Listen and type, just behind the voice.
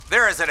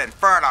there is an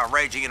inferno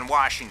raging in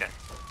Washington.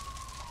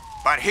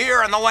 But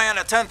here in the land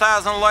of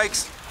 10,000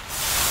 lakes,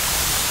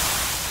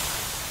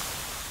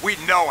 we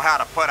know how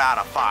to put out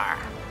a fire.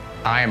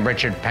 I am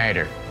Richard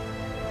Painter,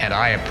 and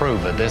I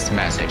approve of this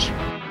message.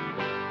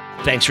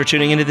 Thanks for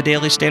tuning into the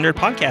Daily Standard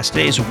Podcast.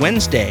 Today is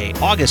Wednesday,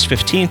 August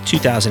 15th,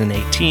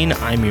 2018.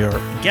 I'm your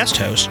guest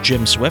host,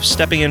 Jim Swift,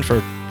 stepping in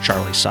for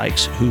Charlie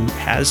Sykes, who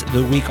has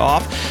the week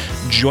off.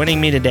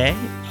 Joining me today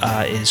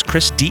is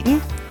Chris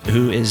Deaton,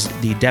 who is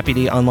the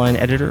deputy online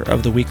editor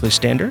of the Weekly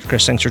Standard.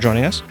 Chris, thanks for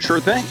joining us. Sure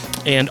thing.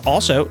 And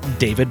also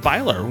David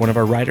Byler, one of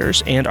our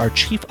writers and our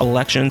chief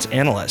elections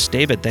analyst.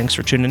 David, thanks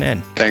for tuning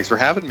in. Thanks for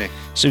having me.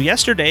 So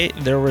yesterday,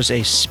 there was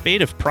a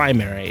spate of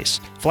primaries.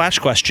 Flash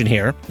question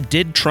here.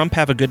 Did Trump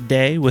have a good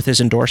day with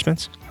his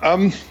endorsements?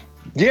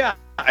 Yeah.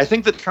 I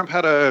think that Trump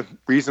had a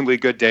reasonably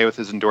good day with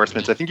his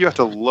endorsements. I think you have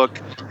to look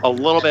a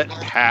little bit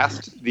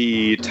past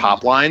the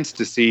top lines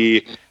to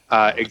see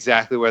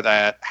exactly where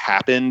that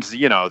happened.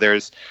 You know,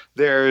 there's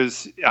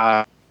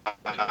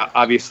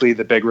obviously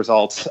the big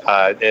results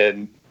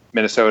in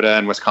Minnesota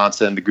and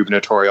Wisconsin, the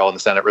gubernatorial and the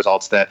Senate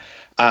results that,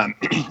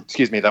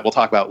 that we'll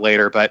talk about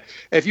later. But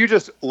if you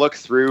just look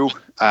through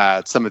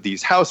some of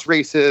these House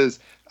races,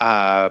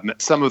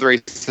 some of the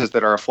races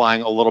that are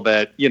flying a little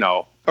bit,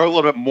 or a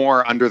little bit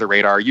more under the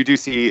radar, you do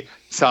see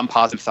some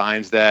positive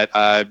signs that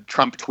a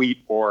Trump tweet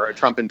or a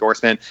Trump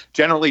endorsement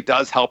generally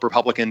does help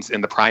Republicans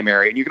in the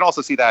primary. And you can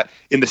also see that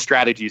in the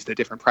strategies that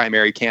different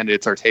primary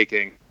candidates are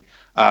taking.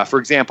 For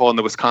example, in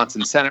the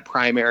Wisconsin Senate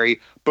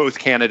primary, both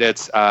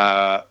candidates,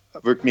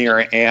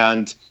 Brookmeyer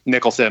and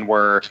Nicholson,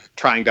 were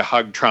trying to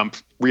hug Trump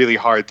really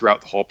hard throughout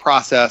the whole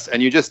process.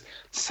 And you just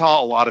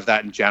saw a lot of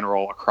that in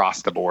general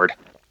across the board.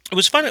 It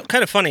was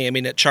kind of funny. I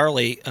mean, at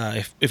Charlie,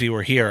 if you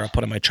were here, I'll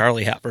put on my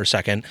Charlie hat for a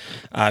second,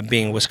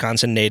 being a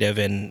Wisconsin native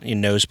and he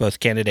knows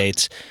both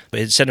candidates.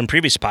 It said in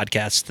previous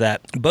podcasts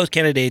that both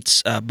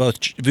candidates,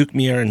 both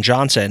Brookmeyer and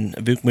Johnson,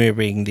 Brookmeyer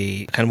being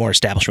the kind of more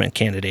establishment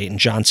candidate and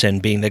Johnson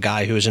being the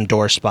guy who was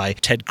endorsed by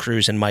Ted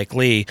Cruz and Mike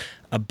Lee,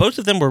 both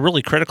of them were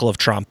really critical of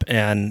Trump,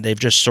 and they've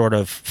just sort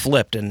of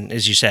flipped. And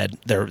as you said,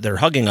 they're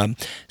hugging him.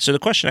 So the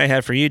question I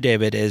had for you,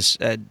 David, is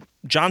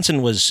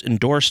Johnson was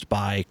endorsed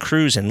by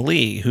Cruz and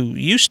Lee, who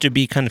used to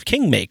be kind of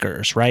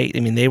kingmakers, right? I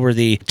mean, they were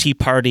the Tea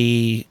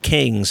Party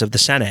kings of the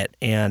Senate,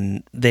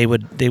 and they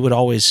would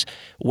always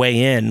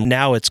weigh in.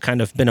 Now it's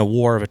kind of been a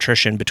war of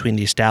attrition between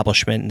the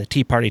establishment and the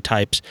Tea Party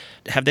types.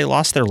 Have they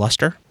lost their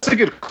luster? That's a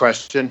good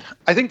question.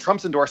 I think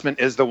Trump's endorsement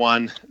is the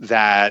one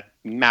that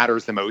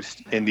matters the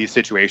most in these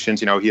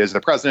situations. He is the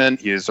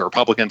president, he is a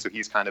Republican, so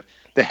he's kind of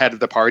the head of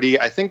the party.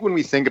 I think when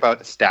we think about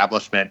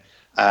establishment,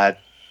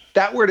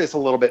 that word is a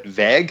little bit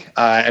vague.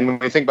 And when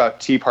we think about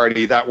Tea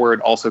Party, that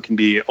word also can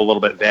be a little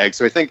bit vague.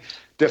 So I think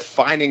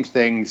defining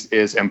things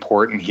is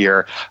important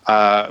here.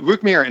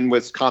 Brookmeyer in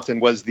Wisconsin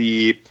was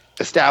the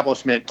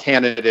establishment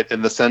candidate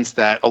in the sense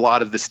that a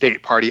lot of the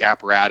state party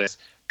apparatus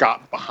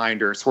got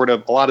behind her, sort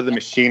of a lot of the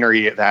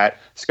machinery that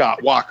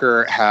Scott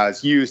Walker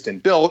has used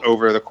and built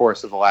over the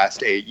course of the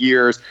last 8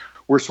 years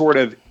were sort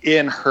of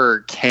in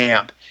her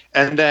camp.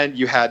 And then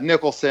you had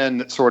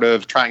Nicholson sort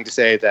of trying to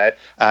say that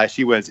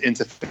she was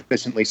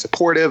insufficiently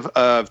supportive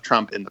of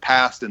Trump in the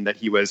past and that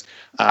he was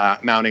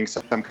mounting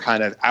some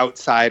kind of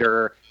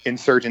outsider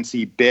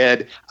insurgency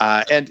bid.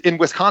 And in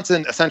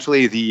Wisconsin,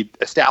 essentially the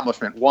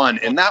establishment won.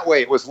 In that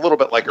way, it was a little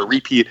bit like a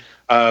repeat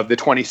of the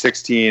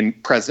 2016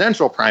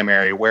 presidential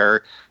primary,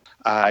 where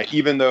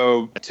even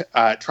though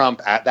Trump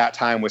at that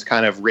time was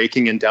kind of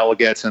raking in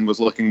delegates and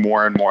was looking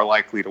more and more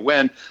likely to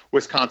win,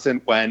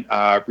 Wisconsin went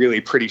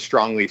really pretty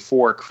strongly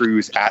for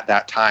Cruz at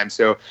that time.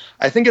 So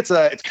I think it's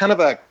kind of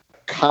a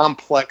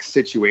complex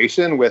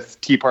situation with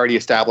Tea Party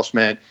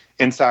establishment,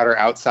 insider,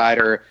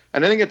 outsider.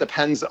 And I think it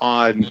depends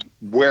on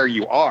where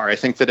you are. I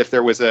think that if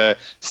there was a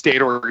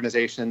state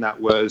organization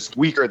that was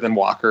weaker than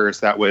Walker's,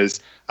 that was,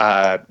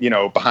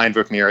 behind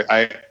Brookmeyer,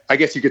 I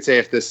guess you could say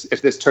if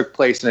this took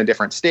place in a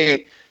different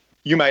state,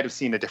 you might have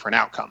seen a different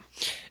outcome.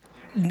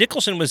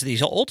 Nicholson was the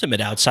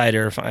ultimate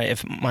outsider,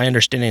 if my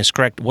understanding is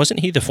correct. Wasn't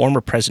he the former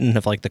president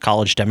of the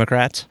College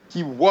Democrats?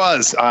 He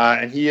was,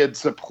 and he had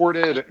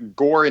supported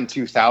Gore in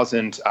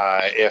 2000,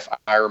 if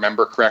I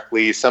remember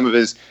correctly. Some of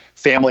his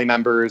family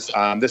members,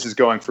 this is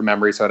going from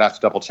memory, so I'd have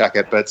to double check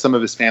it, but some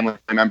of his family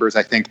members,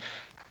 I think,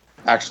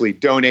 actually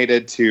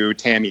donated to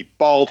Tammy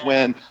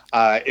Baldwin.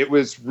 It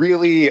was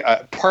really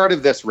part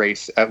of this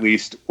race, at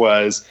least,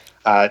 was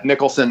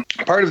Nicholson.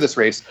 Part of this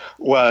race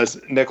was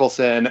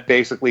Nicholson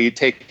basically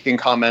taking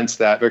comments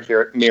that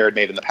Brookmeyer had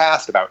made in the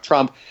past about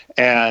Trump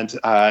and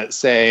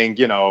saying,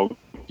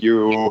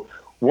 you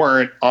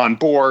weren't on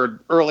board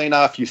early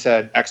enough. You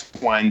said X,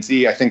 Y, and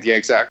Z. I think the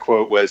exact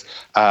quote was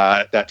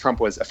that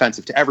Trump was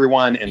offensive to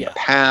everyone in the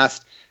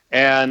past.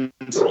 And,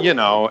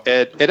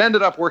 it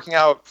ended up working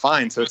out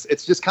fine. So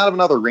it's just kind of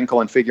another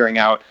wrinkle in figuring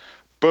out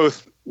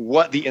both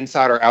what the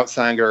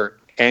insider-outsider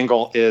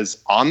angle is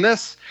on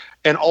this,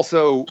 and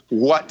also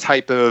what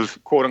type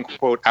of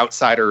quote-unquote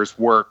outsiders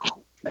work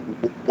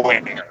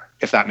where.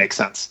 if that makes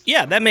sense.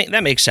 Yeah, that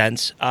makes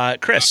sense.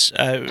 Chris,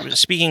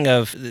 speaking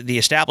of the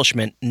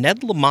establishment,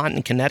 Ned Lamont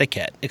in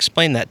Connecticut,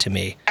 explain that to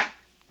me.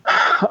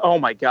 Oh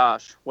my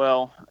gosh.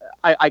 Well,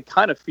 I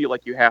kind of feel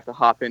like you have to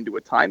hop into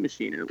a time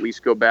machine and at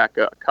least go back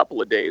a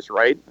couple of days,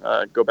 right?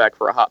 Go back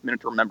for a hot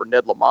minute to remember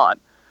Ned Lamont.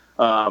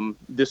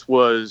 This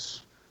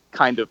was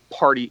kind of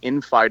party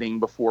infighting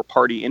before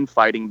party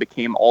infighting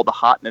became all the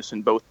hotness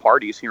in both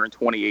parties here in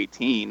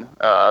 2018.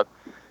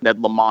 Ned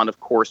Lamont, of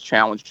course,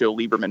 challenged Joe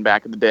Lieberman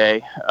back in the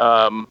day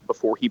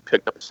before he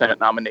picked up a Senate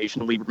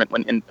nomination.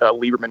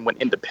 Lieberman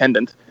went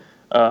independent,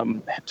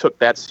 took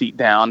that seat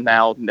down.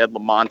 Now Ned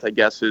Lamont, I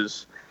guess,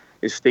 is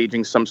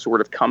staging some sort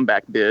of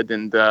comeback bid,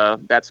 and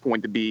that's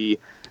going to be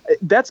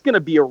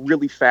a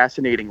really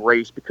fascinating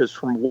race because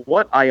from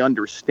what I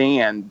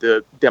understand,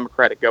 the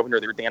Democratic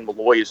governor there, Dan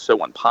Malloy, is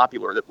so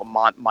unpopular that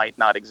Lamont might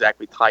not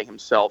exactly tie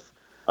himself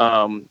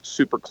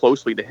super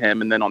closely to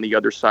him. And then on the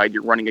other side,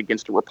 you're running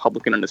against a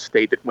Republican in a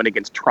state that went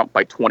against Trump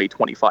by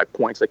 25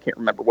 points. I can't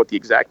remember what the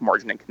exact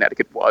margin in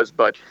Connecticut was,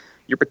 but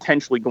you're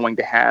potentially going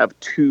to have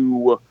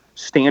two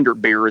standard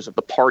bearers of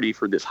the party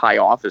for this high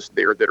office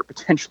there that are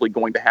potentially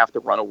going to have to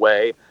run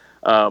away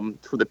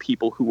for the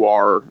people who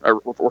are,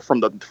 or from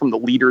the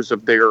leaders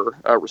of their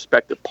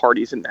respective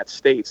parties in that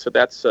state. So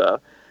that's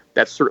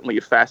certainly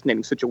a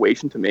fascinating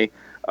situation to me.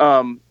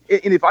 And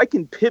if I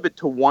can pivot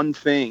to one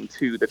thing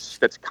too,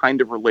 that's kind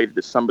of related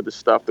to some of the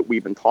stuff that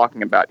we've been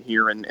talking about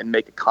here, and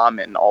make a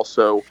comment and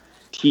also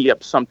tee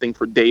up something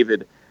for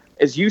David.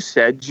 As you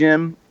said,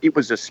 Jim, it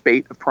was a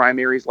spate of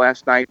primaries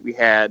last night. We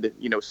had,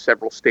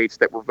 several states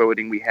that were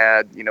voting. We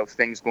had,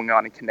 things going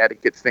on in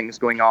Connecticut, things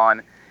going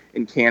on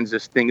in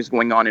Kansas, things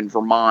going on in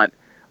Vermont.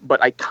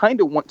 But I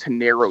kind of want to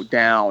narrow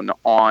down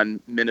on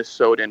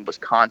Minnesota and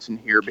Wisconsin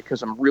here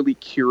because I'm really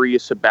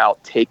curious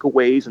about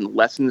takeaways and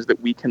lessons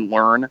that we can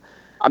learn.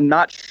 I'm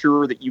not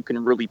sure that you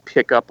can really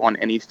pick up on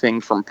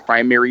anything from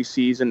primary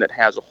season that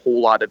has a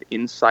whole lot of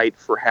insight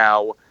for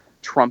how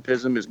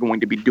Trumpism is going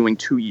to be doing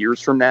 2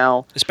 years from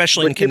now.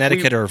 Especially in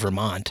Connecticut or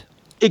Vermont.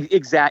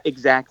 Exactly.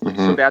 Mm-hmm.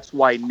 So that's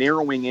why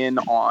narrowing in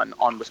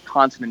on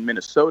Wisconsin and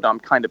Minnesota, I'm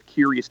kind of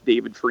curious,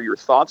 David, for your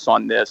thoughts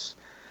on this,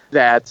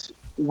 that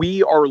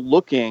we are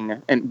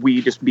looking, and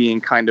we just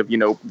being kind of,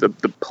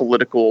 the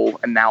political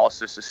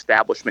analysis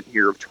establishment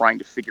here of trying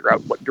to figure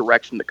out what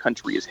direction the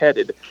country is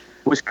headed.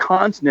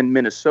 Wisconsin and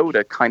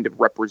Minnesota kind of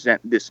represent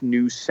this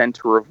new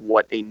center of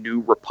what a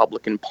new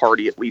Republican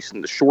Party, at least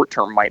in the short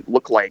term, might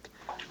look like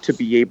to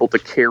be able to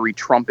carry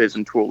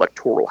Trumpism to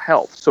electoral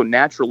health. So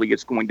naturally,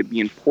 it's going to be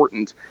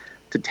important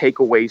to take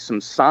away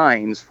some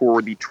signs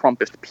for the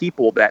Trumpist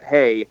people that,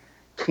 hey,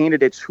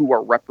 candidates who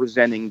are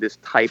representing this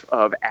type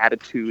of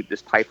attitude,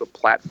 this type of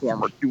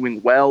platform, are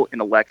doing well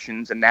in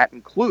elections, and that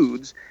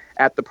includes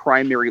at the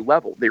primary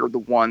level. They're the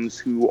ones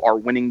who are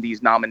winning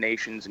these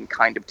nominations and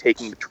kind of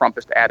taking the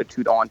Trumpist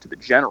attitude on to the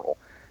general.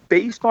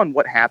 Based on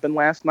what happened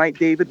last night,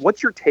 David,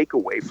 what's your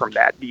takeaway from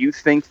that? Do you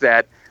think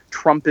that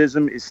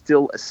Trumpism is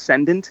still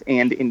ascendant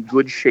and in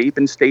good shape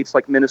in states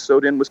like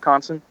Minnesota and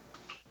Wisconsin?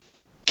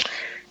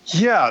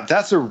 Yeah,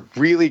 that's a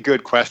really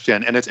good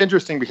question. And it's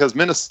interesting because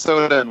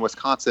Minnesota and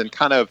Wisconsin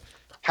kind of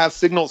have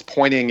signals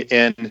pointing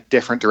in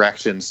different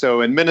directions. So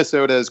in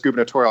Minnesota's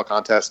gubernatorial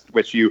contest,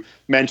 which you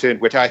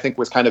mentioned, which I think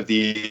was kind of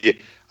the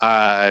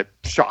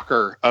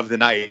shocker of the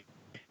night,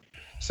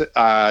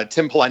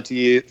 Tim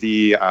Pawlenty,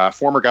 the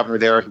former governor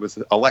there, who was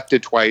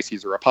elected twice,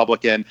 he's a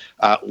Republican,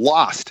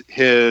 lost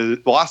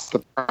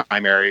the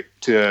primary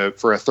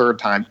for a third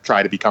time,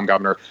 try to become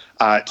governor,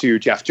 to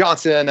Jeff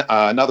Johnson,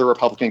 another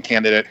Republican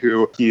candidate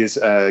who he's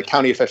a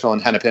county official in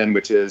Hennepin,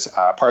 which is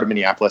part of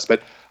Minneapolis.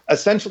 But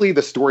essentially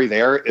the story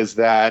there is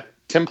that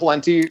Tim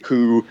Pawlenty,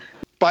 who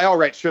by all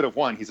rights should have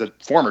won, he's a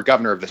former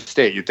governor of the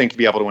state, you'd think he'd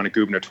be able to win a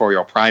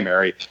gubernatorial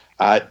primary,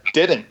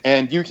 didn't.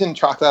 And you can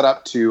chalk that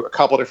up to a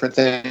couple different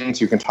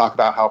things. You can talk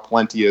about how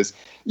Pawlenty is,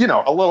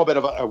 a little bit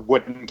of a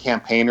wooden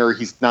campaigner.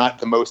 He's not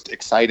the most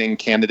exciting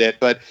candidate,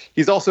 but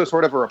he's also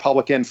sort of a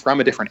Republican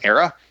from a different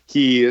era.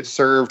 He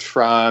served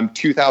from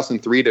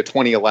 2003 to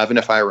 2011,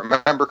 if I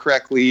remember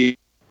correctly.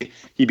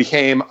 He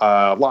became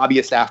a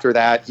lobbyist after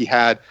that. He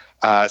had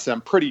some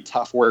pretty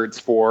tough words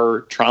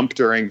for Trump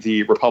during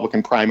the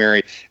Republican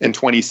primary in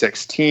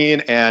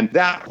 2016. And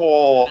that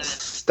whole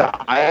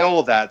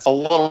style that's a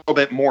little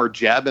bit more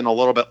Jeb and a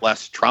little bit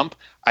less Trump,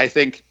 I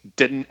think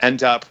didn't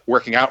end up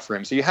working out for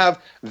him. So you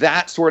have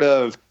that sort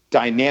of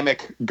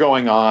dynamic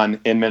going on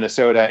in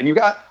Minnesota. And you've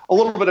got a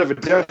little bit of a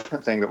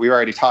different thing that we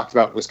already talked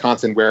about in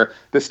Wisconsin, where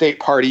the state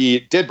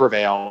party did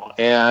prevail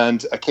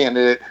and a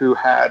candidate who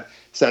had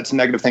said some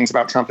negative things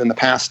about Trump in the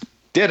past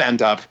did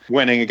end up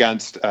winning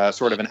against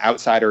sort of an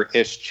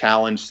outsider-ish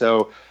challenge.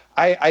 So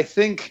I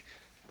think,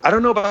 I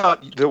don't know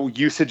about the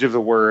usage of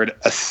the word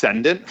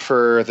ascendant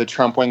for the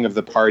Trump wing of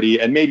the party,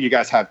 and maybe you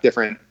guys have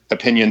different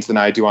opinions than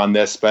I do on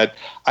this, but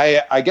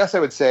I guess I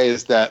would say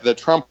is that the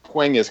Trump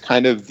wing is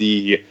kind of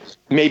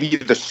maybe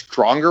the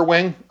stronger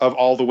wing of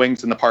all the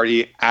wings in the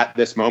party at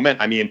this moment.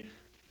 I mean,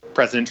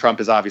 President Trump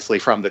is obviously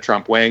from the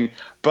Trump wing,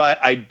 but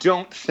I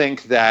don't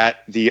think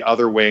that the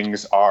other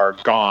wings are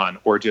gone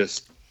or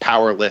just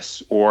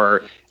powerless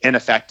or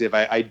ineffective.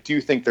 I do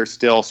think there's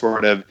still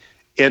sort of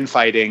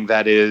infighting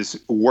that is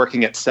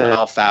working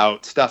itself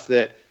out, stuff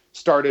that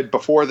started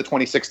before the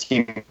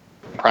 2016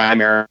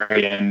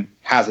 primary and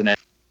hasn't ended.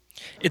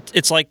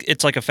 It's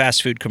like a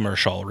fast food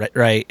commercial,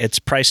 right? It's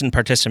price and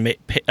participation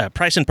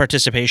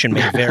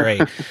may vary.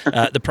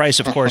 The price,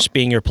 of course,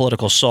 being your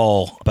political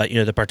soul, but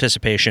the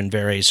participation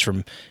varies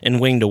from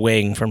wing to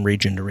wing, from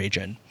region to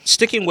region.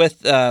 Sticking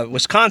with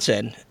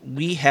Wisconsin,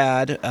 we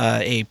had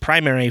a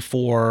primary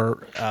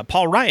for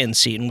Paul Ryan's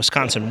seat in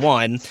Wisconsin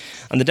 1.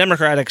 On the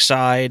Democratic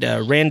side,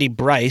 Randy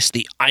Bryce,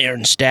 the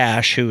Iron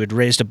Stash, who had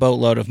raised a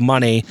boatload of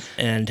money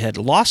and had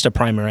lost a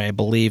primary, I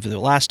believe, the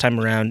last time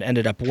around,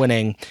 ended up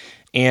winning.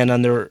 And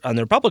on the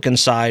Republican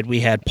side,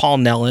 we had Paul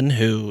Nellen,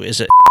 who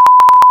is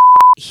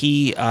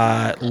he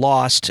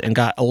lost and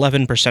got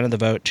 11% of the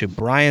vote to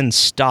Brian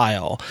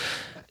Stile.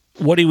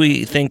 What do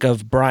we think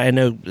of Brian? I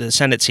know the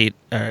Senate seat,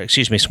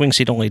 swing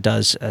seat only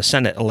does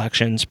Senate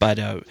elections, but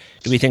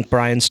do we think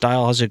Brian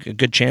Stile has a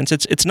good chance?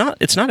 It's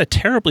not a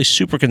terribly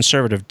super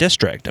conservative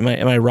district. Am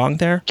I wrong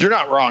there? You're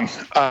not wrong.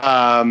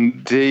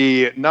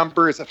 The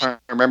numbers, if I'm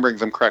remembering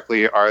them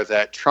correctly, are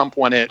that Trump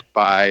won it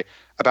by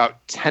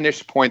about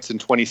 10-ish points in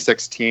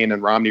 2016,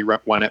 and Romney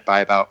won it by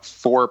about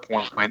 4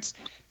 points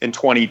in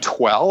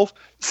 2012.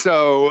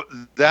 So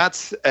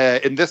that's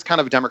in this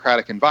kind of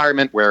Democratic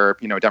environment where,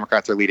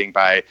 Democrats are leading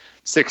by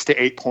 6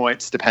 to 8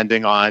 points,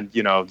 depending on,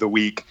 the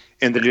week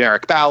in the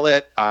generic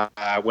ballot,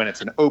 when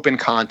it's an open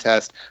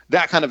contest.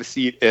 That kind of a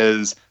seat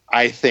is,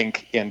 I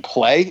think, in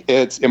play.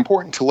 It's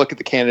important to look at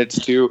the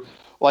candidates too.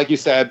 Like you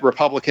said,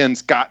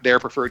 Republicans got their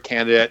preferred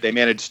candidate. They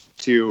managed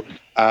to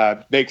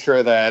make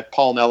sure that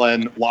Paul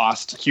Nellen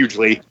lost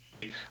hugely,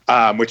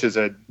 which is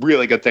a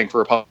really good thing for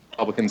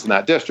Republicans in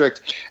that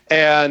district.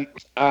 And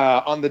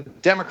on the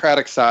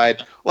Democratic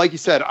side, like you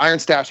said, Iron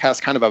Stash has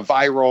kind of a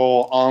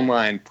viral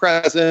online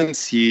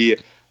presence. He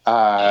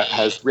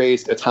has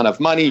raised a ton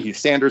of money. He's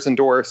Sanders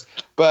endorsed,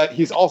 but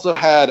he's also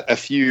had a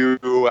few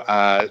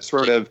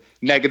sort of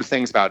negative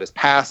things about his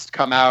past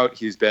come out.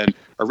 He's been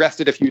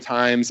arrested a few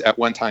times. At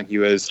one time, he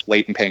was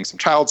late in paying some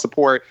child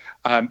support.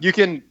 You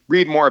can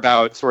read more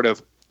about sort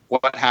of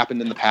what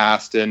happened in the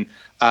past and,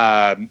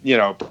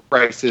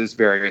 Bryce's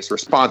various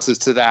responses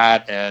to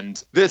that.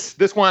 And this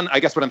one, I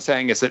guess what I'm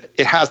saying is that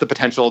it has the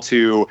potential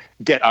to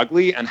get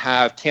ugly and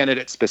have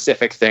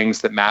candidate-specific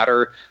things that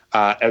matter,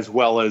 as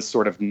well as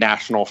sort of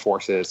national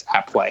forces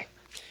at play.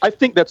 I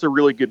think that's a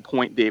really good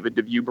point, David,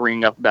 of you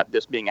bringing up about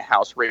this being a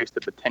House race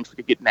that potentially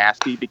could get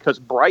nasty, because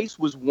Bryce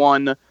was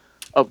one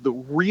of the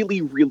really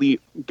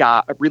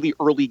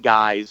early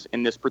guys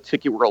in this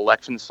particular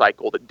election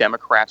cycle that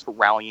Democrats were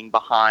rallying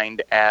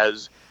behind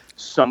as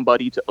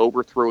somebody to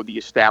overthrow the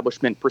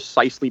establishment,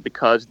 precisely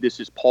because this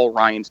is Paul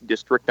Ryan's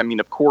district. I mean,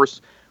 of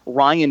course,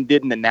 Ryan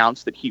didn't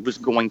announce that he was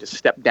going to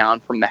step down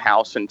from the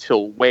House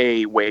until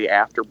way, way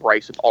after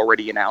Bryce had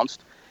already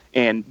announced.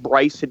 And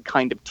Bryce had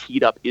kind of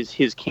teed up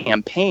his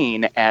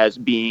campaign as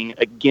being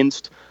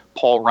against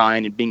Paul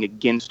Ryan and being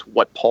against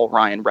what Paul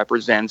Ryan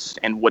represents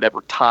and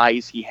whatever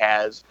ties he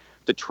has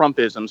to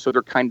Trumpism. So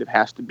there kind of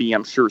has to be,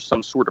 I'm sure,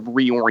 some sort of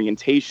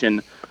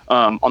reorientation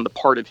on the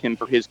part of him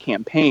for his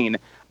campaign.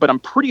 But I'm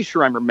pretty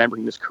sure I'm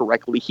remembering this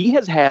correctly. He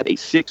has had a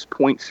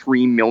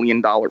 $6.3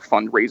 million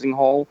fundraising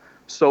haul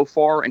so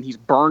far, and he's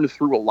burned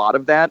through a lot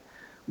of that.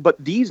 But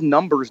these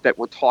numbers that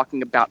we're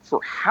talking about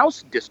for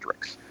House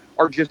districts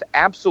are just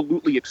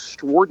absolutely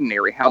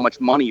extraordinary, how much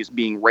money is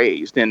being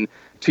raised. And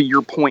to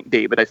your point,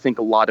 David, I think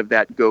a lot of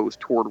that goes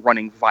toward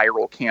running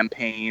viral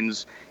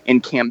campaigns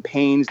and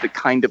campaigns that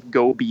kind of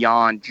go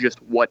beyond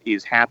just what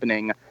is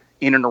happening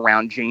in and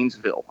around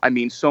Janesville. I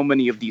mean, so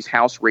many of these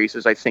House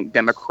races, I think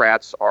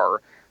Democrats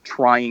are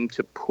trying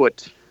to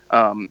put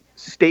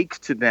stakes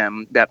to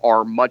them that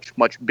are much,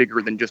 much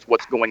bigger than just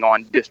what's going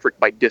on district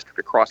by district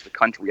across the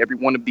country. Every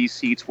one of these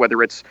seats,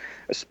 whether it's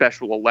a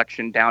special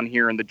election down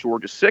here in the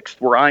Georgia 6th,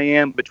 where I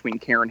am, between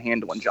Karen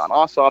Handel and John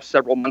Ossoff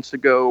several months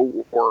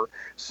ago, or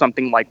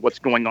something like what's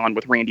going on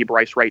with Randy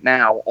Bryce right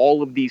now,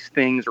 all of these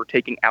things are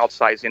taking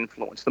outsized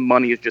influence. The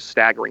money is just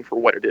staggering for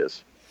what it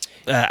is.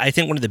 I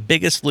think one of the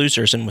biggest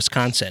losers in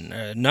Wisconsin,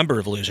 a number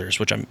of losers,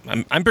 which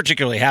I'm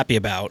particularly happy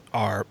about,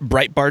 are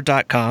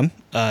Breitbart.com.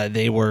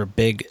 They were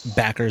big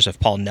backers of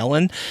Paul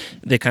Nellen.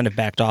 They kind of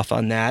backed off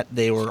on that.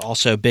 They were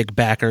also big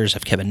backers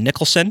of Kevin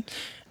Nicholson.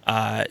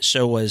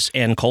 So was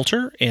Ann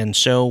Coulter, and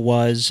so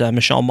was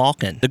Michelle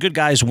Malkin. The good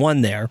guys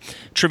won there.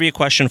 Trivia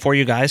question for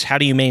you guys. How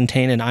do you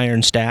maintain an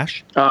iron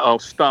stash?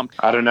 Stumped.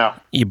 I don't know.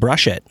 You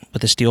brush it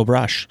with a steel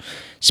brush.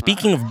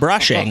 Speaking of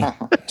brushing,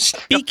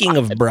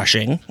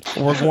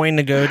 we're going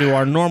to go to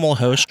our normal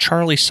host,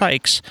 Charlie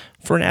Sykes,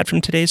 for an ad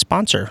from today's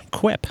sponsor,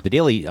 Quip. The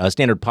Daily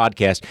Standard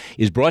Podcast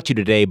is brought to you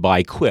today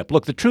by Quip.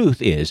 Look, the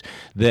truth is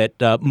that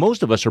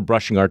most of us are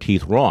brushing our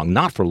teeth wrong,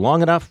 not for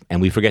long enough,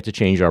 and we forget to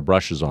change our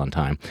brushes on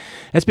time.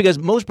 That's because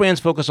most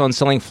brands focus on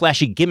selling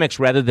flashy gimmicks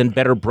rather than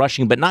better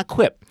brushing, but not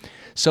Quip.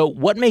 So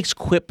what makes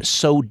Quip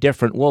so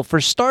different? Well,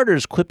 for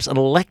starters, Quip's an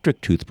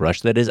electric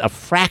toothbrush that is a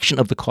fraction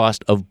of the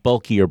cost of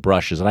bulkier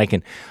brushes. And I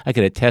can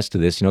attest to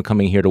this.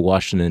 Coming here to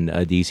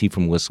Washington, D.C.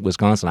 from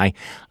Wisconsin, I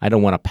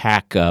don't want to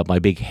pack my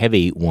big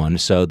heavy one,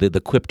 so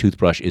the Quip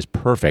toothbrush is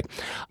perfect.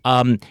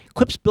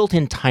 Quip's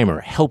built-in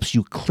timer helps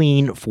you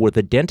clean for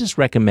the dentist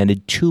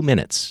recommended 2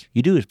 minutes.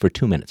 You do it for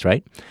 2 minutes,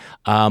 right?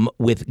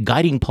 With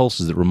guiding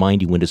pulses that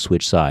remind you when to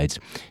switch sides.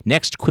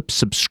 Next, Quip's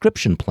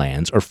subscription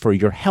plans are for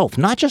your health,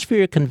 not just for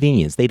your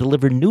convenience. They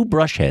deliver new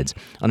brush heads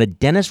on a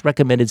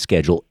dentist-recommended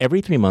schedule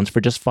every 3 months for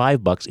just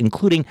 $5,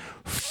 including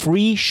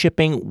free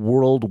shipping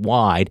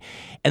worldwide.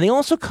 And they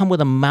also come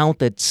with a mount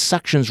that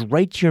suctions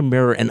right to your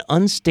mirror and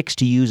unsticks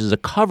to use as a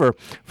cover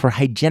for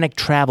hygienic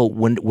travel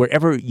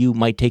wherever you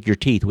might take your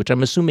teeth, which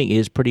I'm assuming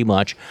is pretty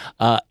much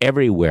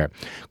everywhere.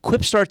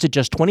 Quip starts at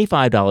just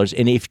 $25,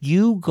 and if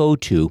you go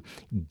to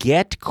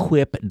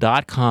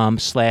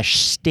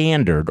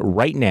getquip.com/standard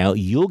right now,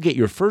 you'll get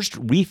your first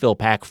refill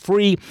pack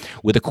free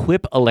with a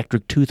Quip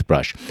electric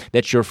toothbrush.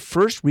 That's your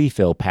first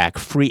refill pack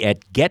free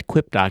at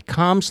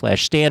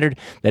getquip.com/standard.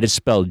 That is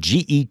spelled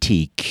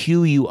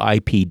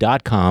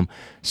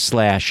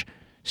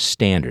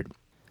getquip.com/standard.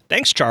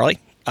 Thanks, Charlie.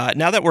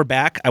 Now that we're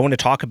back, I want to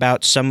talk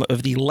about some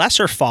of the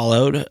lesser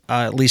followed,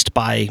 at least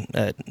by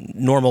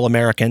normal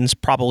Americans,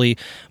 probably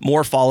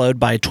more followed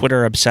by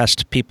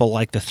Twitter-obsessed people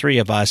like the three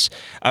of us.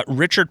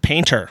 Richard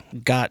Painter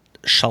got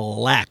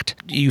shellacked.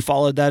 You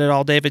followed that at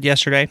all, David,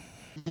 yesterday?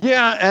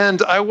 Yeah,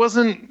 and I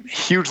wasn't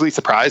hugely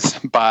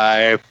surprised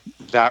by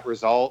that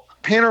result.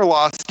 Painter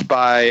lost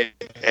by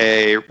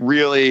a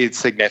really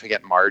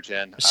significant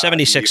margin.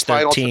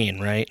 76-13,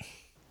 right?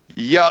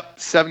 Yep,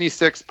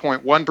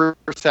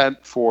 76.1%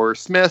 for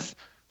Smith,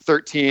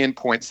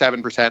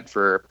 13.7%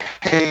 for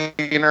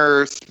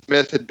Painter.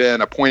 Smith had been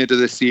appointed to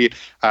the seat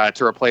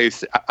to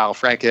replace Al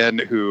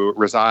Franken, who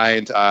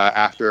resigned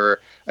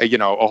after a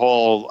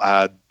whole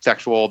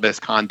sexual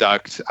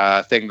misconduct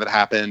thing that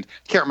happened.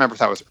 Can't remember if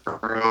that was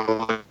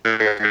earlier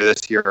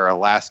this year or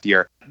last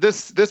year.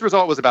 This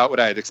result was about what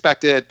I had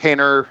expected.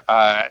 Painter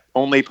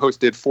only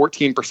posted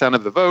 14%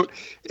 of the vote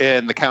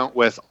in the count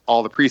with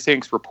all the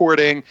precincts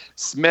reporting.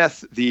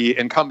 Smith, the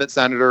incumbent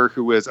senator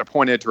who was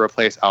appointed to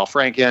replace Al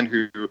Franken,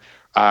 who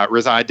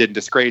resigned in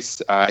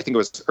disgrace, I think it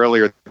was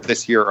earlier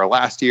this year or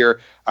last year,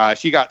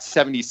 she got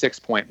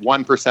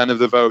 76.1% of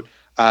the vote.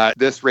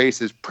 This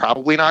race is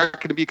probably not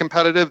going to be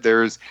competitive.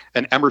 There's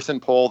an Emerson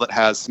poll that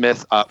has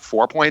Smith up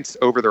 4 points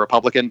over the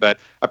Republican, but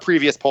a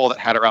previous poll that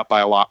had her up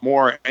by a lot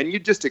more. And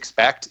you'd just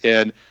expect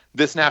in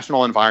this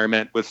national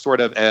environment with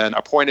sort of an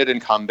appointed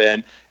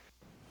incumbent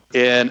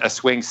in a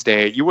swing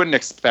state, you wouldn't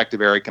expect a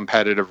very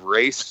competitive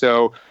race.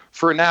 So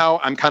for now,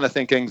 I'm kind of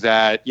thinking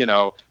that,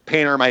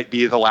 Painter might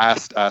be the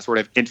last sort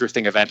of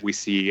interesting event we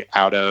see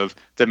out of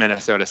the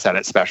Minnesota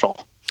Senate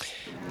special.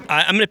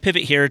 I'm going to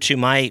pivot here to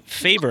my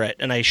favorite,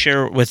 and I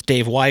share with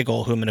Dave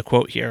Weigel, who I'm going to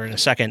quote here in a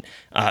second.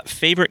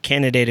 Favorite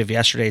candidate of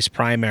yesterday's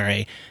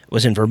primary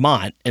was in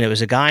Vermont, and it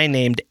was a guy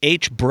named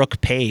H. Brooke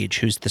Page,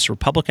 who's this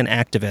Republican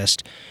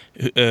activist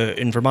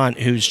in Vermont,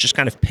 who's just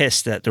kind of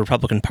pissed that the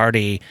Republican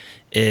Party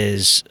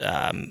is,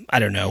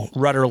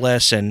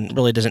 rudderless and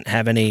really doesn't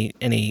have any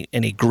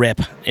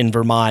grip in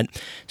Vermont.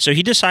 So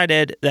he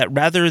decided that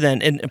rather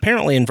than, and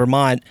apparently in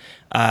Vermont,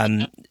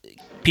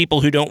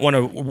 people who don't want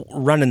to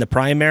run in the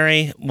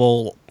primary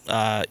will,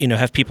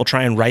 have people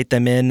try and write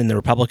them in the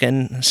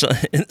Republican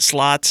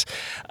slots.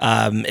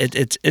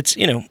 It's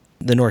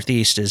the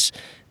Northeast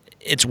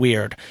it's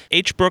weird.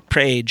 H. Brooke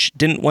Page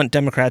didn't want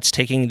Democrats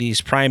taking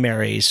these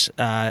primaries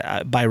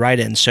by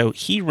write-in, so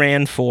he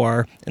ran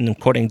for, and I'm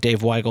quoting Dave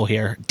Weigel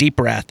here, deep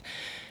breath,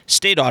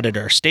 state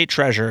auditor, state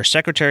treasurer,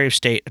 secretary of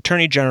state,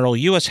 attorney general,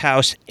 U.S.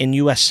 House, and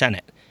U.S.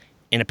 Senate.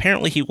 And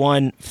apparently he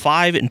won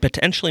 5 and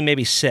potentially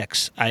maybe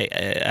 6.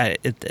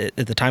 At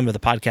the time of the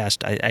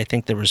podcast, I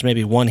think there was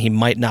maybe 1 he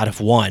might not have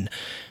won.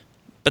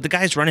 But the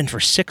guy's running for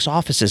 6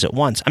 offices at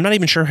once. I'm not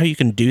even sure how you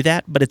can do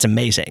that, but it's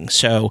amazing.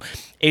 So,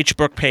 H.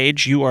 Brooke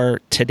Page, you are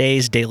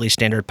today's Daily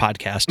Standard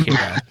podcast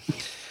hero.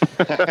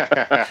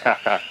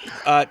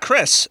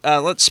 Chris,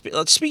 let's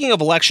speaking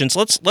of elections,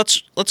 let's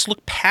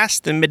look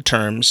past the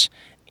midterms.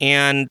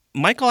 And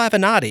Michael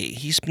Avenatti,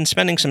 he's been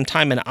spending some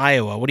time in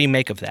Iowa. What do you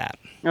make of that?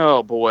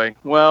 Oh, boy.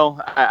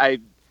 Well, I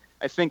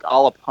think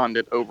Alla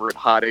Pundit over at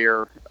Hot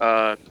Air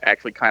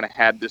actually kind of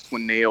had this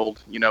one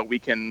nailed. We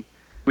can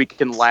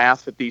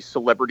laugh at the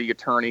celebrity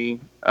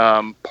attorney,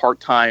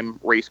 part-time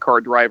race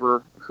car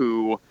driver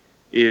who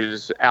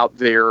is out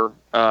there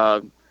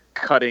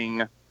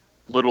cutting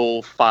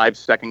little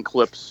 5-second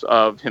clips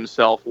of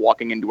himself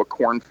walking into a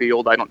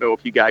cornfield. I don't know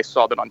if you guys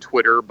saw that on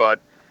Twitter, but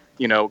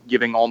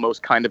giving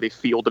almost kind of a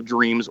Field of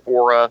Dreams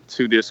aura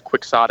to this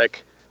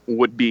quixotic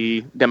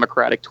would-be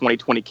Democratic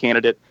 2020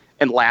 candidate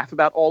and laugh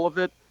about all of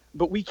it.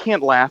 But we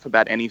can't laugh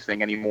about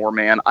anything anymore,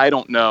 man. I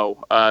don't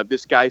know.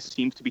 This guy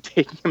seems to be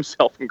taking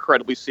himself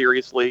incredibly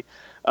seriously.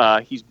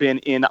 He's been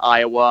in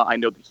Iowa. I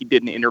know that he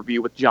did an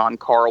interview with John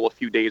Carl a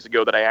few days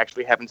ago that I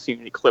actually haven't seen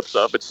any clips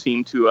of, but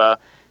seemed to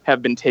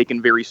have been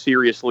taken very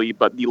seriously.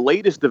 But the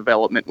latest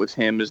development with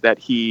him is that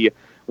he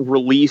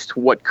released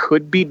what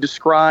could be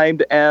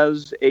described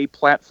as a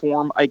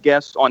platform, I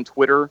guess, on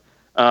Twitter.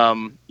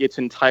 It's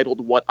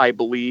entitled What I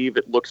Believe.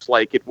 It looks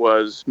like it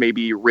was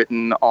maybe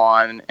written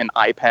on an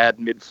iPad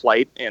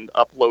mid-flight and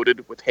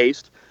uploaded with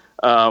haste.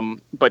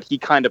 But he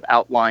kind of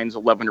outlines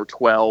 11 or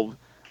 12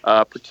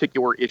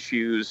 particular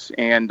issues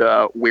and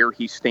where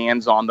he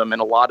stands on them.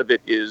 And a lot of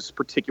it is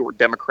particular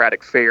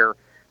Democratic fare.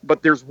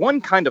 But there's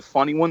one kind of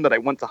funny one that I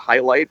want to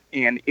highlight,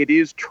 and it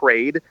is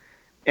trade.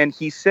 And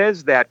he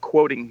says that,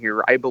 quoting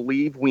here, "I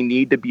believe we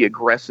need to be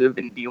aggressive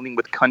in dealing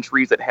with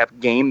countries that have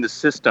gamed the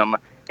system,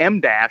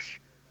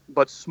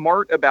 but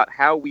smart about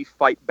how we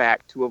fight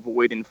back to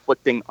avoid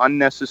inflicting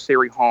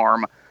unnecessary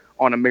harm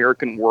on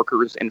American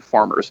workers and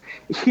farmers."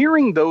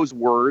 Hearing those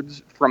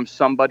words from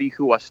somebody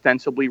who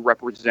ostensibly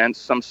represents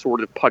some sort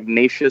of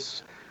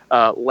pugnacious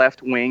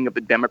left wing of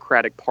the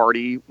Democratic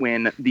Party,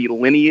 when the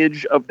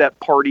lineage of that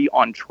party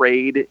on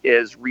trade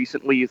as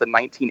recently as the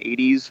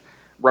 1980s,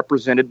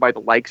 represented by the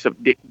likes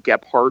of Dick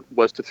Gephardt,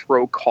 was to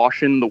throw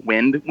caution the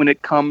wind when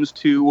it comes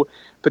to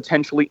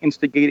potentially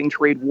instigating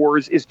trade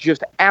wars, is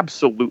just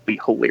absolutely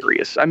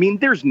hilarious. I mean,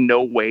 there's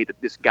no way that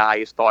this guy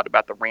has thought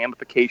about the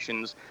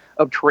ramifications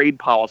of trade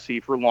policy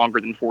for longer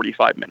than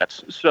 45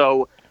 minutes.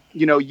 So,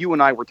 you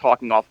and I were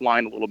talking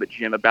offline a little bit,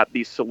 Jim, about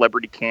these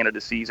celebrity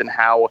candidacies and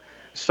how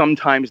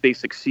sometimes they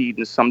succeed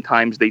and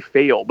sometimes they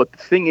fail. But the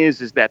thing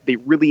is that they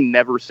really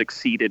never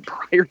succeeded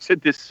prior to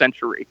this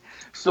century.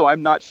 So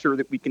I'm not sure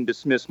that we can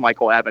dismiss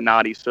Michael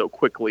Avenatti so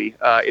quickly.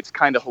 It's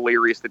kind of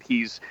hilarious that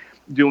he's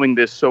doing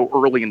this so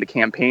early in the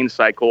campaign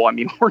cycle. I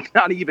mean, we're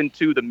not even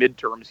to the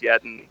midterms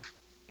yet, and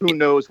who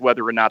knows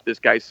whether or not this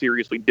guy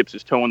seriously dips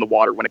his toe in the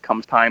water when it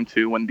comes time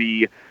to when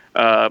the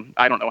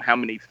I don't know how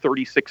many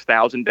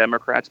 36,000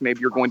 Democrats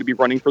maybe are going to be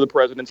running for the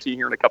presidency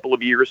here in a couple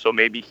of years. So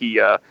maybe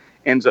he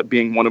ends up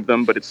being one of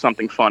them, but it's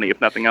something funny, if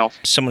nothing else.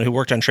 Someone who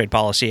worked on trade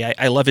policy,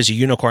 I love his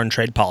unicorn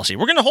trade policy.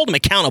 We're going to hold him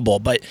accountable,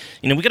 but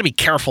we got to be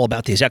careful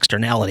about these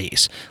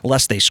externalities,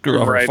 lest they screw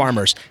over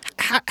farmers.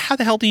 How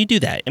the hell do you do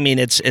that? I mean,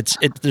 there's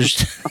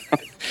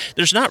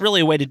there's not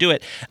really a way to do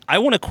it. I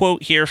want to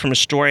quote here from a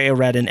story I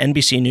read in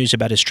NBC News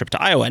about his trip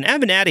to Iowa. And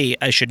Avenatti,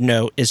 I should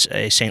note, is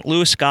a St.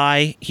 Louis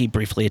guy. He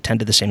briefly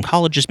attended the same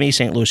college as me,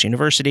 St. Louis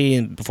University,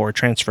 and before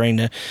transferring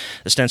to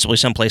ostensibly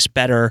someplace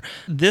better.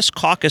 This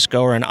caucus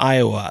goer in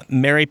Iowa,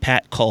 Mary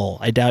Pat Cole,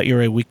 I doubt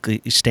you're a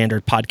Weekly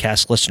Standard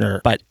podcast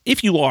listener, but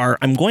if you are,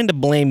 I'm going to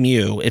blame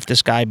you if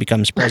this guy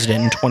becomes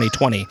president in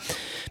 2020.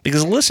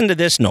 Because listen to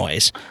this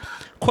noise.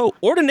 Quote,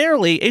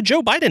 "Ordinarily, a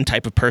Joe Biden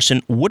type of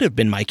person would have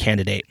been my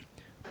candidate.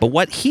 But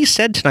what he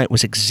said tonight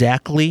was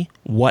exactly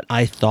what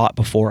I thought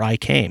before I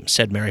came,"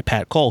 said Mary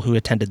Pat Cole, who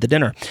attended the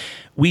dinner.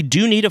 "We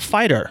do need a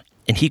fighter,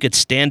 and he could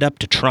stand up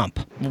to Trump."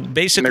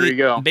 Basically, there you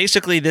go.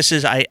 Basically, this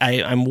is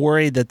I'm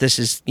worried that this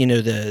is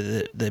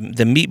the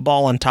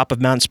meatball on top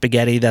of Mount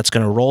Spaghetti that's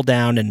going to roll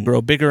down and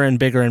grow bigger and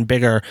bigger and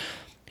bigger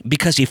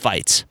because he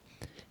fights.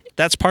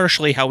 That's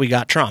partially how we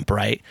got Trump,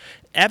 right?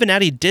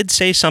 Avenatti did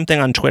say something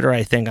on Twitter.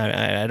 I think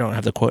I don't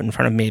have the quote in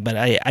front of me, but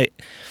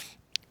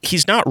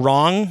he's not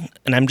wrong,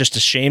 and I'm just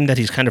ashamed that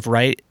he's kind of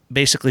right,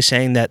 basically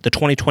saying that the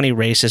 2020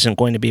 race isn't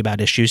going to be about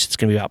issues, it's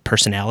going to be about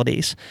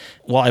personalities.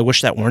 Well, I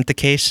wish that weren't the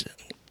case.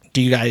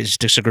 Do you guys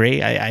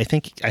disagree? I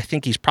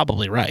think he's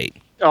probably right.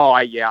 Oh,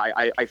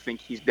 I think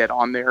he's dead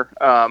on there.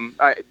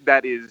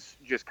 That is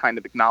just kind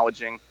of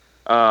acknowledging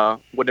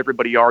what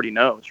everybody already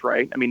knows,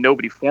 right? I mean,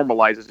 nobody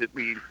formalizes it.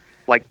 We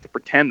like to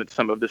pretend that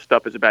some of this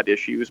stuff is about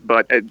issues,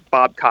 but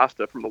Bob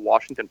Costa from the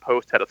Washington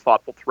Post had a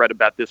thoughtful thread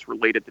about this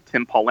related to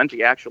Tim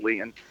Pawlenty, actually.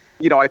 And,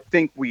 I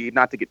think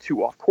not to get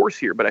too off course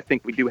here, but I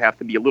think we do have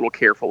to be a little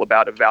careful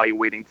about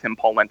evaluating Tim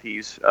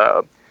Pawlenty's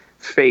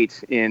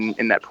fate in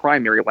that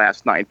primary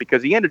last night,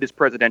 because he ended his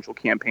presidential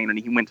campaign and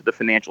he went to the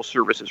Financial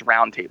Services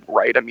Roundtable,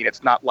 right? I mean,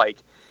 it's not like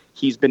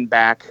he's been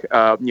back,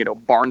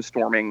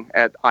 barnstorming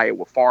at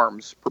Iowa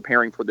Farms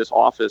preparing for this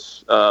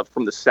office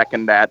from the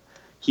second that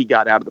he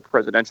got out of the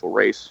presidential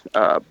race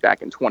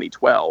back in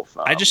 2012.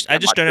 I just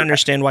don't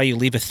understand why you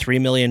leave a $3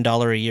 million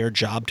a year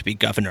job to be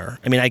governor.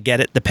 I mean, I get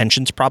it. The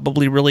pension's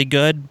probably really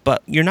good,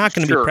 but you're not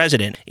going to be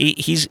president.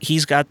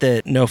 He's got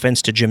the, no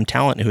offense to Jim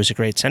Talent, who was a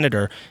great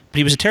senator, but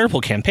he was a terrible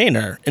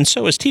campaigner, and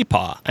so is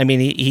Teepaw. I mean,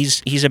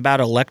 he's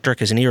about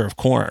electric as an ear of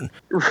corn.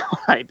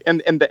 Right,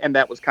 and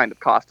that was kind of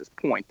Costa's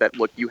point, that,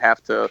 look, you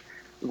have to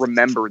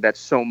remember that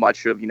so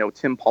much of,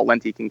 Tim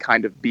Pawlenty can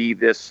kind of be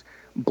this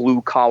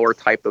blue collar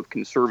type of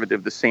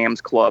conservative, the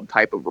Sam's Club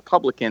type of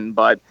Republican,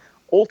 but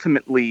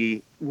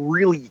ultimately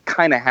really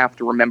kind of have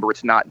to remember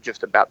it's not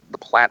just about the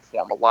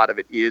platform. A lot of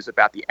it is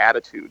about the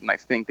attitude. And I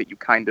think that you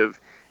kind of,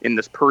 in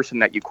this person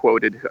that you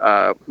quoted,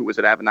 who was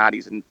at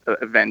Avenatti's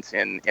event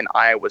in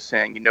Iowa,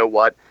 saying, you know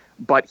what,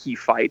 but he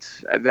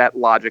fights, that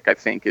logic, I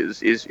think,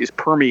 is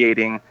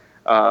permeating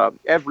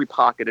every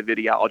pocket of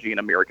ideology in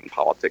American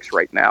politics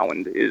right now,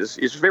 and is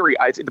very.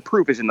 The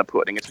proof is in the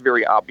pudding. It's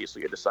very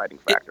obviously a deciding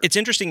factor. It's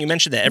interesting you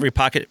mentioned that every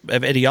pocket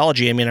of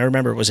ideology. I mean, I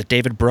remember, was it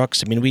David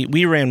Brooks? I mean,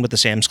 we ran with the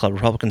Sam's Club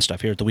Republican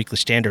stuff here at the Weekly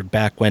Standard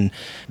back when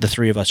the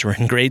three of us were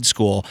in grade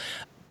school.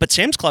 But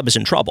Sam's Club is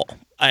in trouble.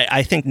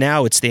 I think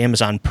now it's the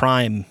Amazon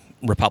Prime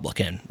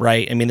Republican,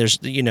 right? I mean, there's,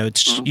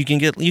 it's you can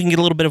get a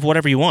little bit of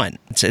whatever you want.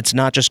 It's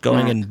not just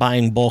going and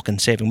buying bulk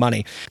and saving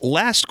money.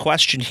 Last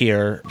question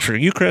here for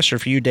you, Chris, or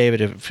for you,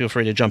 David. Feel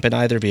free to jump in,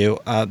 either of you.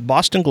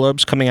 Boston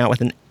Globe's coming out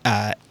with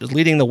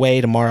leading the way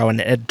tomorrow, an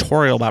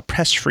editorial about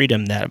press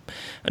freedom that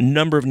a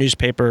number of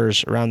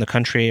newspapers around the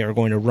country are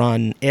going to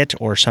run it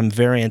or some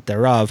variant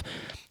thereof.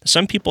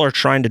 Some people are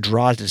trying to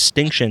draw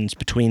distinctions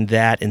between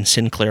that and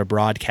Sinclair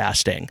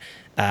Broadcasting.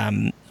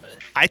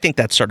 I think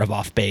that's sort of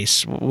off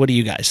base. What do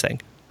you guys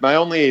think? My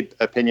only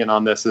opinion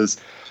on this is,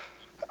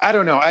 I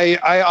don't know.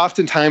 I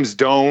oftentimes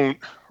don't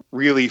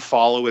really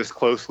follow as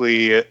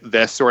closely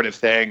this sort of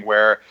thing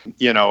where,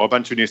 a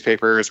bunch of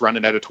newspapers run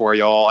an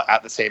editorial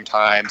at the same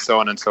time, so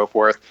on and so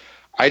forth.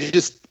 I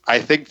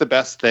think the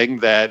best thing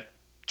that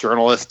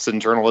journalists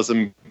and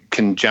journalism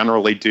can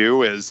generally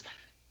do is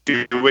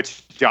do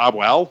its job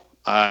well.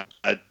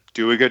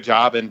 Do a good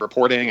job in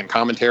reporting and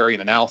commentary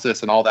and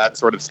analysis and all that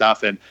sort of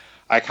stuff. And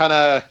I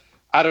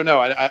don't know.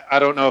 I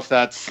don't know if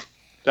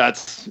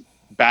that's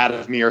bad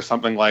of me or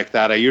something like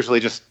that. I usually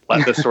just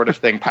let this sort of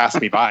thing pass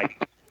me by.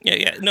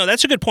 Yeah. No,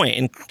 that's a good point.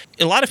 And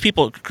a lot of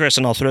people, Chris,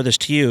 and I'll throw this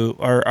to you,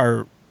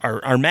 are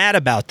mad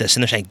about this,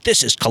 and they're saying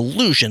this is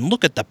collusion.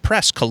 Look at the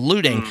press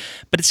colluding.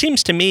 But it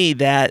seems to me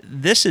that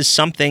this is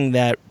something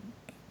that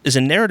is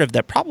a narrative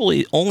that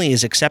probably only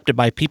is accepted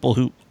by people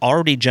who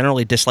already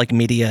generally dislike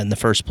media in the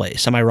first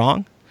place. Am I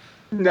wrong?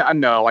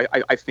 No,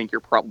 I think you're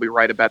probably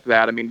right about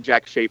that. I mean,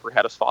 Jack Schaefer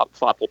had a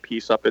thoughtful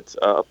piece up at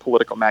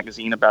Political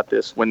Magazine about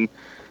this when,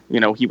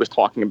 he was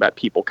talking about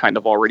people kind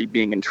of already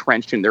being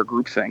entrenched in their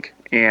groupthink.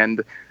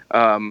 And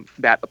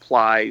that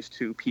applies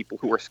to people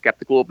who are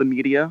skeptical of the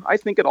media. I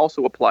think it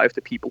also applies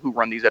to people who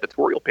run these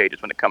editorial pages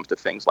when it comes to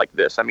things like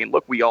this. I mean,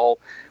 look, we all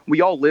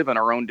live in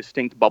our own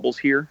distinct bubbles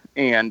here.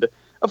 And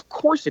of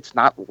course, it's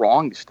not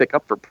wrong to stick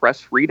up for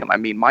press freedom. I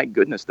mean, my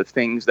goodness, the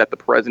things that the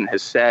president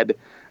has said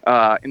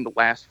in the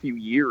last few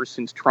years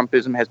since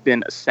Trumpism has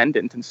been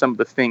ascendant, and some of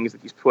the things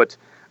that he's put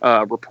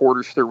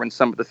reporters through and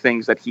some of the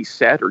things that he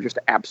said are just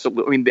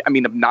absolutely, I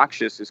mean,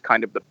 obnoxious is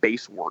kind of the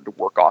base word to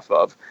work off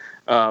of.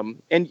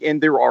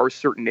 And there are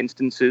certain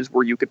instances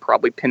where you could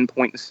probably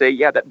pinpoint and say,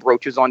 yeah, that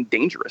broaches on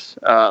dangerous.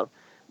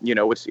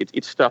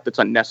 It's stuff that's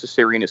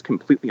unnecessary and is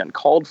completely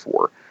uncalled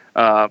for.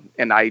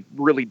 And I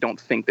really don't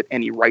think that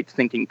any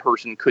right-thinking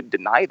person could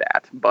deny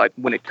that. But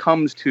when it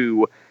comes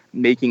to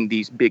making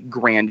these big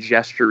grand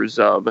gestures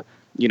of,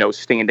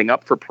 standing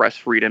up for press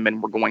freedom,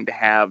 and we're going to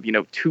have,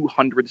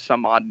 200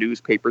 some odd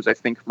newspapers, I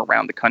think, from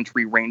around the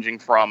country, ranging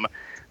from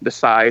the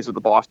size of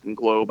the Boston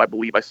Globe, I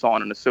believe I saw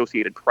in an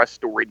Associated Press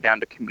story, down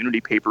to community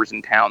papers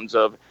in towns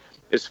of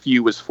as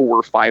few as 4,000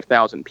 or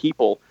 5,000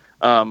 people.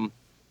 I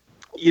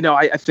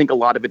think a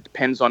lot of it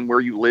depends on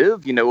where you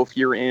live. If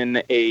you're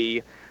in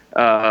a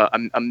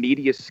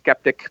media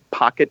skeptic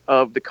pocket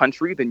of the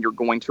country, then you're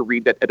going to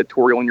read that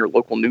editorial in your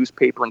local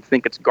newspaper and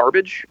think it's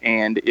garbage.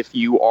 And if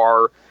you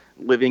are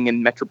living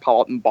in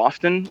metropolitan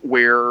Boston,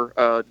 where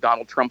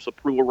Donald Trump's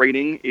approval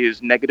rating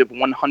is negative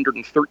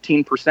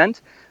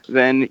 113%,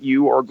 then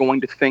you are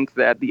going to think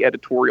that the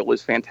editorial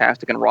is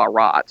fantastic and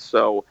rah-rah.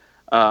 So,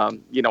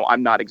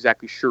 I'm not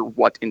exactly sure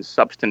what in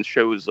substance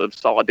shows of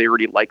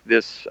solidarity like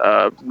this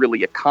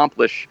really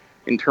accomplish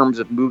in terms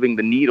of moving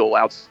the needle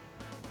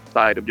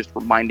outside of just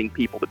reminding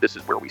people that this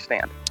is where we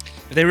stand.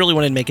 If they really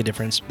wanted to make a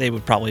difference, they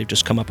would probably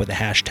just come up with a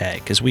hashtag,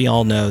 because we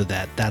all know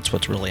that that's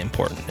what's really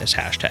important is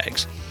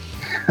hashtags.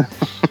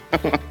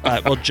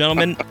 Well,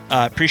 gentlemen,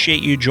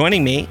 appreciate you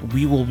joining me.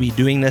 We will be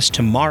doing this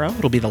tomorrow.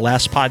 It'll be the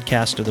last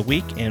podcast of the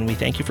week, and we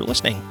thank you for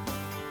listening.